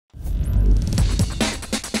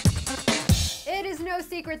It is no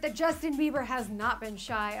secret that Justin Bieber has not been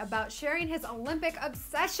shy about sharing his Olympic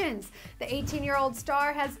obsessions. The 18-year-old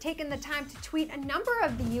star has taken the time to tweet a number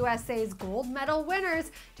of the USA's gold medal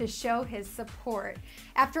winners to show his support.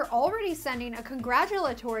 After already sending a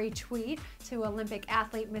congratulatory tweet to Olympic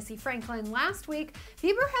athlete Missy last week,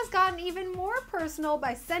 Bieber has gotten even more personal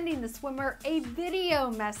by sending the swimmer a video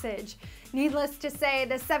message. Needless to say,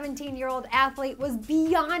 the 17-year-old athlete was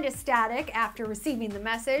beyond ecstatic after receiving the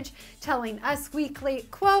message, telling Us Weekly,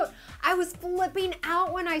 quote, "I was flipping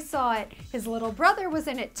out when I saw it. His little brother was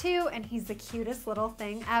in it too, and he's the cutest little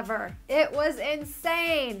thing ever. It was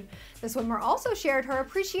insane." The swimmer also shared her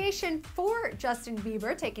appreciation for Justin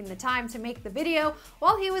Bieber taking the time to make the video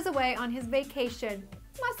while he was away on his vacation.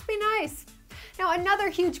 Must be nice. Now, another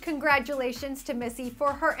huge congratulations to Missy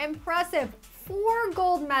for her impressive 4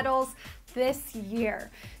 gold medals this year.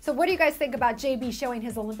 So what do you guys think about JB showing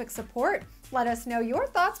his Olympic support? Let us know your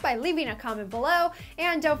thoughts by leaving a comment below,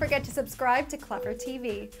 and don't forget to subscribe to Clever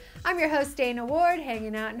TV. I'm your host, Dana Ward,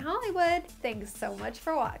 hanging out in Hollywood. Thanks so much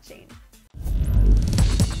for watching.